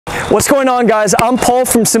What's going on, guys? I'm Paul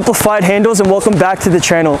from Simplified Handles and welcome back to the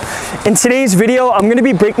channel. In today's video, I'm going to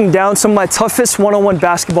be breaking down some of my toughest one-on-one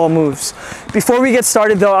basketball moves. Before we get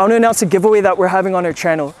started though, I want to announce a giveaway that we're having on our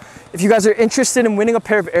channel. If you guys are interested in winning a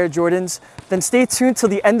pair of Air Jordans, then stay tuned till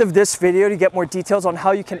the end of this video to get more details on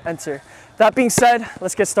how you can enter. That being said,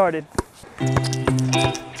 let's get started.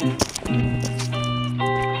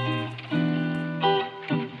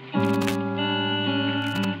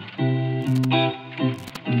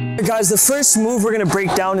 Guys, the first move we're going to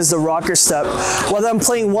break down is the rocker step. Whether I'm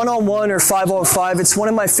playing one-on-one or 5-on-5, it's one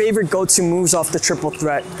of my favorite go-to moves off the triple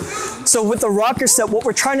threat. So with the rocker step, what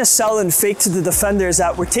we're trying to sell and fake to the defender is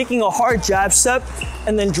that we're taking a hard jab step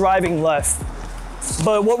and then driving left.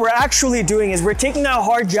 But what we're actually doing is we're taking that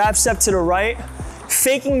hard jab step to the right,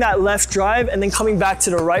 faking that left drive, and then coming back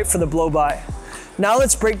to the right for the blow-by. Now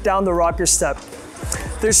let's break down the rocker step.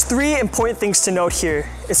 There's three important things to note here.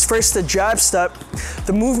 It's first the jab step,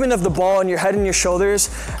 the movement of the ball on your head and your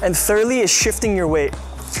shoulders, and thirdly is shifting your weight.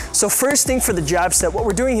 So first thing for the jab step, what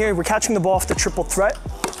we're doing here, we're catching the ball off the triple threat.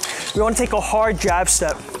 We want to take a hard jab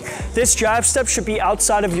step. This jab step should be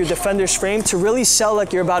outside of your defender's frame to really sell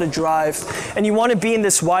like you're about to drive. And you want to be in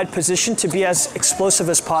this wide position to be as explosive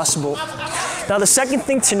as possible. Now the second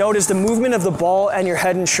thing to note is the movement of the ball and your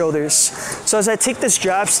head and shoulders. So as I take this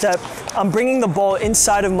jab step, I'm bringing the ball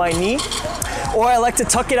inside of my knee, or I like to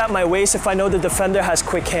tuck it at my waist if I know the defender has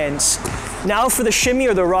quick hands. Now for the shimmy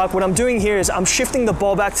or the rock, what I'm doing here is I'm shifting the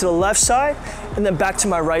ball back to the left side and then back to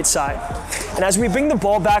my right side. And as we bring the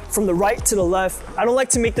ball back from the right to the left, I don't like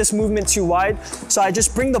to make this movement too wide, so I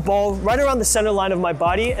just bring the ball right around the center line of my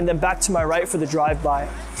body and then back to my right for the drive-by.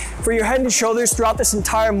 For your head and shoulders, throughout this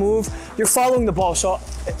entire move, you're following the ball. So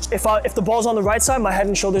if the ball's on the right side, my head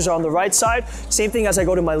and shoulders are on the right side. Same thing as I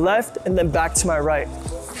go to my left and then back to my right.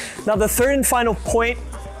 Now the third and final point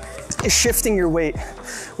is shifting your weight.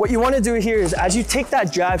 What you want to do here is as you take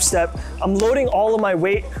that jab step, I'm loading all of my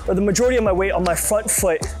weight, or the majority of my weight, on my front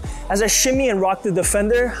foot. As I shimmy and rock the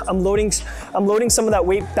defender, I'm loading some of that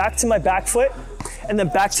weight back to my back foot and then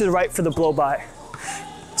back to the right for the blow-by.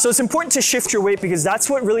 So it's important to shift your weight because that's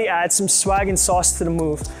what really adds some swag and sauce to the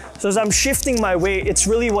move. So as I'm shifting my weight, it's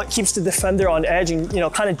really what keeps the defender on edge and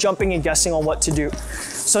kind of jumping and guessing on what to do.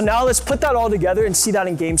 So now let's put that all together and see that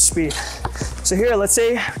in game speed. So here, let's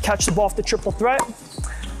say catch the ball off the triple threat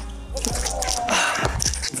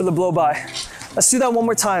for the blow-by. Let's do that one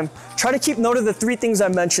more time. Try to keep note of the three things I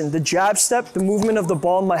mentioned: the jab step, the movement of the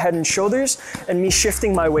ball on my head and shoulders, and me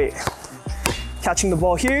shifting my weight. Catching the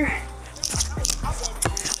ball here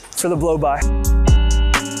for the blow-by.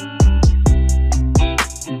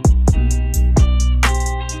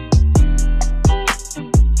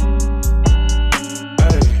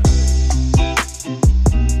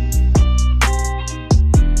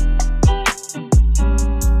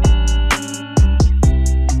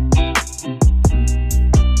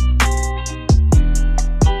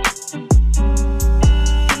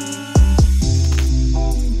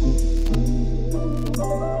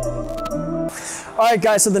 All right,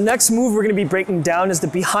 guys, so the next move we're going to be breaking down is the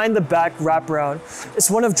behind the back wraparound.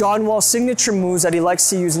 It's one of John Wall's signature moves that he likes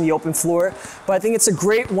to use in the open floor, but I think it's a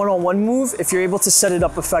great one-on-one move if you're able to set it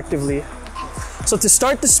up effectively. So to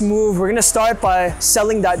start this move, we're going to start by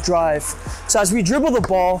selling that drive. So as we dribble the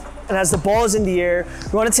ball, and as the ball is in the air,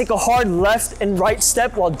 we want to take a hard left and right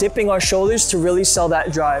step while dipping our shoulders to really sell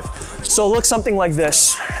that drive. So it looks something like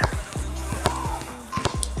this.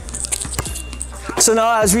 So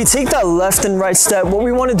now as we take that left and right step, what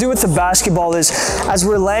we want to do with the basketball is, as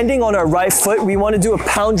we're landing on our right foot, we want to do a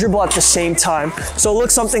pound dribble at the same time. So it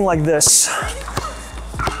looks something like this.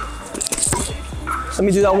 Let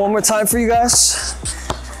me do that one more time for you guys.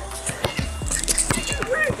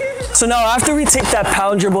 So now after we take that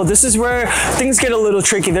pound dribble, this is where things get a little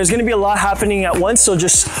tricky. There's going to be a lot happening at once, so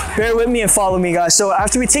just bear with me and follow me, guys. So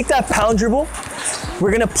after we take that pound dribble, we're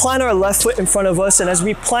going to plant our left foot in front of us, and as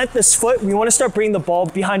we plant this foot, we want to start bringing the ball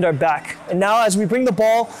behind our back. And now as we bring the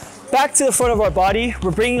ball back to the front of our body, we're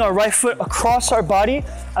bringing our right foot across our body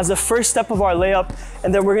as the first step of our layup,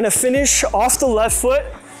 and then we're going to finish off the left foot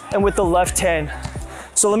and with the left hand.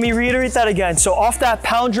 So let me reiterate that again. So off that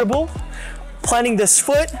pound dribble, planting this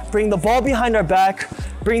foot, bring the ball behind our back,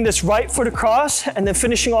 bring this right foot across, and then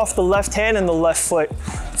finishing off the left hand and the left foot.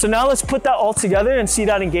 So now let's put that all together and see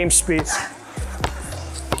that in game speed.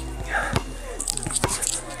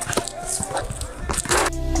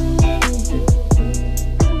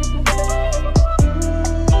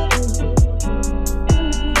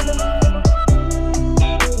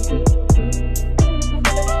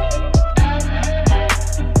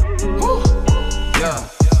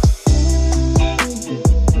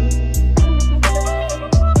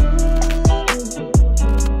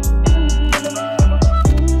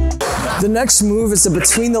 next move is the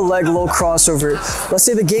between the leg low crossover. Let's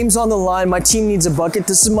say the game's on the line, my team needs a bucket,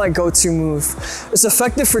 this is my go-to move. It's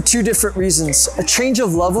effective for two different reasons, a change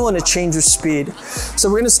of level and a change of speed. So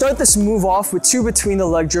we're gonna start this move off with 2 between the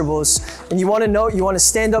leg dribbles. And you wanna note, you wanna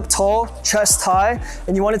stand up tall, chest high,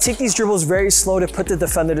 and you wanna take these dribbles very slow to put the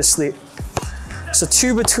defender to sleep. So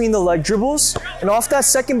 2 between the leg dribbles, and off that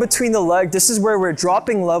second between the leg, this is where we're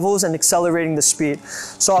dropping levels and accelerating the speed.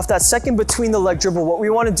 So off that second between the leg dribble, what we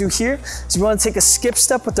want to do here is we want to take a skip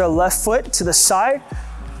step with our left foot to the side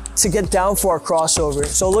to get down for our crossover.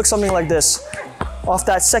 So it looks something like this. Off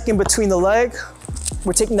that second between the leg,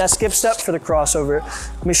 we're taking that skip step for the crossover.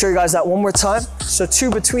 Let me show you guys that one more time. So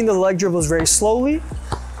 2 between the leg dribbles very slowly,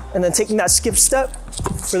 and then taking that skip step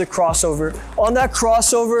for the crossover. On that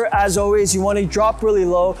crossover, as always, you want to drop really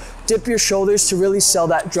low, dip your shoulders to really sell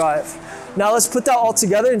that drive. Now let's put that all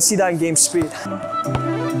together and see that in game speed.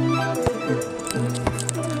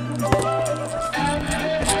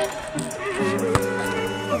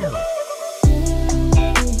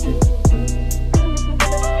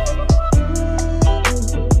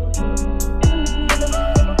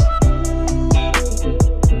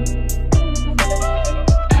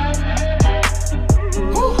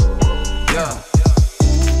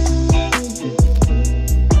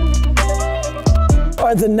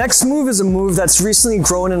 The next move is a move that's recently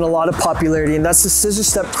grown in a lot of popularity, and that's the Scissor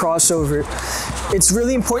Step Crossover. It's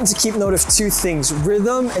really important to keep note of 2 things,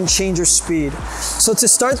 rhythm and change of speed. So to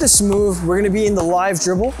start this move, we're gonna be in the live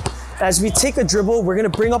dribble. As we take a dribble, we're gonna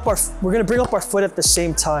bring up our foot at the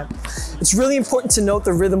same time. It's really important to note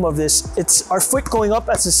the rhythm of this. It's our foot going up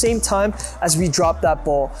at the same time as we drop that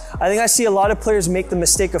ball. I think I see a lot of players make the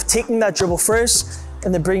mistake of taking that dribble first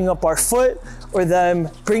and then bringing up our foot, or them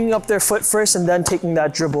bringing up their foot first and then taking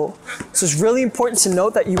that dribble. So it's really important to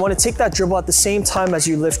note that you want to take that dribble at the same time as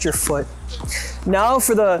you lift your foot. Now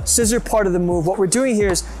for the scissor part of the move, what we're doing here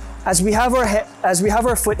is as we have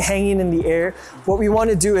our foot hanging in the air, what we want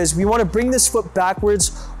to do is we want to bring this foot backwards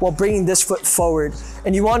while bringing this foot forward.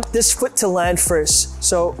 And you want this foot to land first.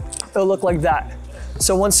 So it'll look like that.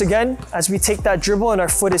 So once again, as we take that dribble and our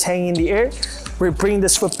foot is hanging in the air, we're bringing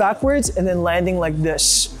this foot backwards and then landing like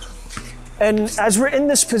this. And as we're in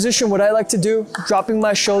this position, what I like to do, dropping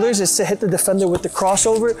my shoulders, is to hit the defender with the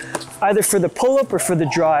crossover, either for the pull-up or for the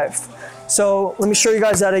drive. So let me show you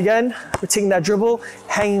guys that again. We're taking that dribble,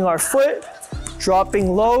 hanging our foot,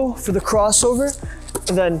 dropping low for the crossover,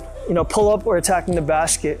 and then pull up or attacking the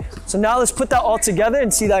basket. So now let's put that all together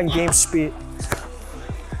and see that in game speed.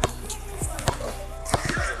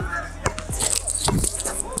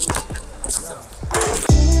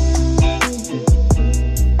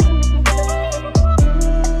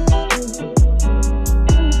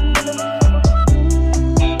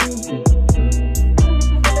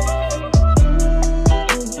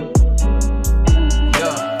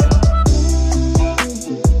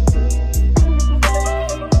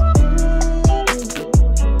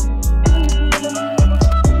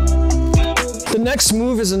 Next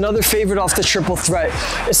move is another favorite off the triple threat.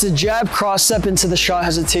 It's the jab cross step into the shot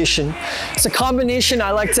hesitation. It's a combination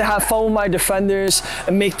I like to have fun with my defenders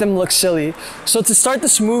and make them look silly. So to start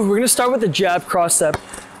this move, we're gonna start with the jab cross step.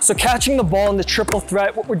 So catching the ball in the triple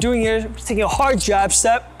threat, what we're doing here is we're taking a hard jab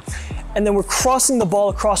step, and then we're crossing the ball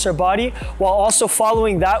across our body while also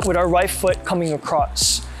following that with our right foot coming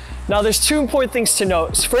across. Now there's 2 important things to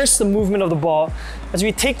note. First, the movement of the ball. As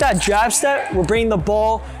we take that jab step, we're bringing the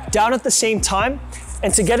ball down at the same time.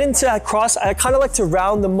 And to get into that cross, I kind of like to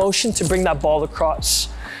round the motion to bring that ball across.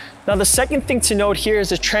 Now the second thing to note here is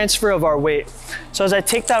the transfer of our weight. So as I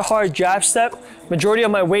take that hard jab step, majority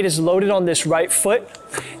of my weight is loaded on this right foot.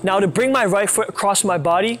 Now to bring my right foot across my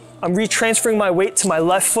body, I'm retransferring my weight to my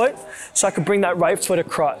left foot so I can bring that right foot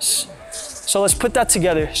across. So let's put that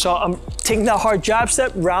together. So I'm taking that hard jab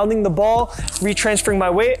step, rounding the ball, retransferring my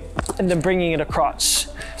weight, and then bringing it across.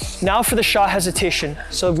 Now for the shot hesitation.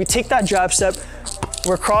 So if we take that jab step,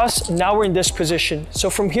 we're across, and now we're in this position. So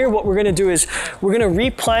from here, what we're gonna do is we're gonna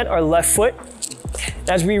replant our left foot.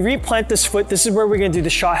 As we replant this foot, this is where we're gonna do the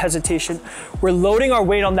shot hesitation. We're loading our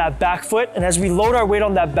weight on that back foot, and as we load our weight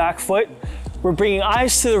on that back foot, we're bringing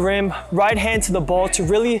eyes to the rim, right hand to the ball to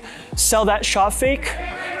really sell that shot fake,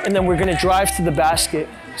 and then we're gonna drive to the basket.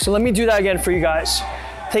 So let me do that again for you guys.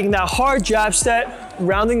 Taking that hard jab step,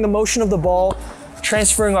 rounding the motion of the ball,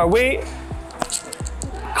 transferring our weight,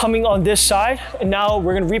 coming on this side, and now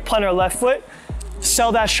we're gonna replant our left foot,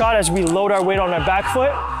 sell that shot as we load our weight on our back foot,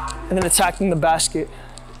 and then attacking the basket.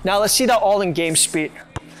 Now let's see that all in game speed.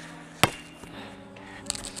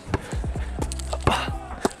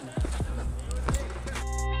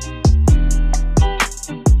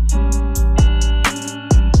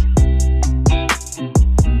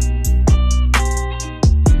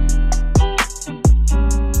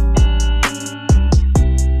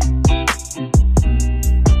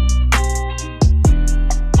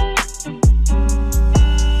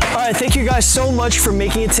 right, thank you guys so much for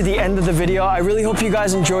making it to the end of the video. I really hope you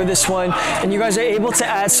guys enjoyed this one and you guys are able to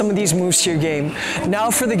add some of these moves to your game. Now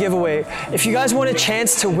for the giveaway. If you guys want a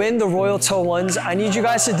chance to win the Royal Toe ones, I need you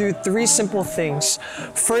guys to do 3 simple things.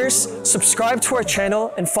 First, subscribe to our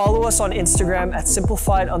channel and follow us on Instagram at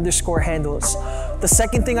simplified_handles. The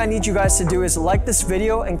second thing I need you guys to do is like this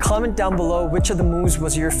video and comment down below which of the moves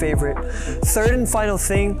was your favorite. Third and final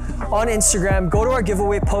thing, on Instagram, go to our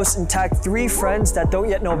giveaway post and tag 3 friends that don't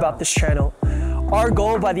yet know about this channel. Our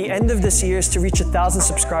goal by the end of this year is to reach 1,000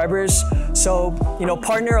 subscribers. So,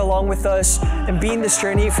 partner along with us and be in this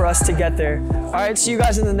journey for us to get there. All right, see you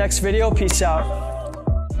guys in the next video. Peace out.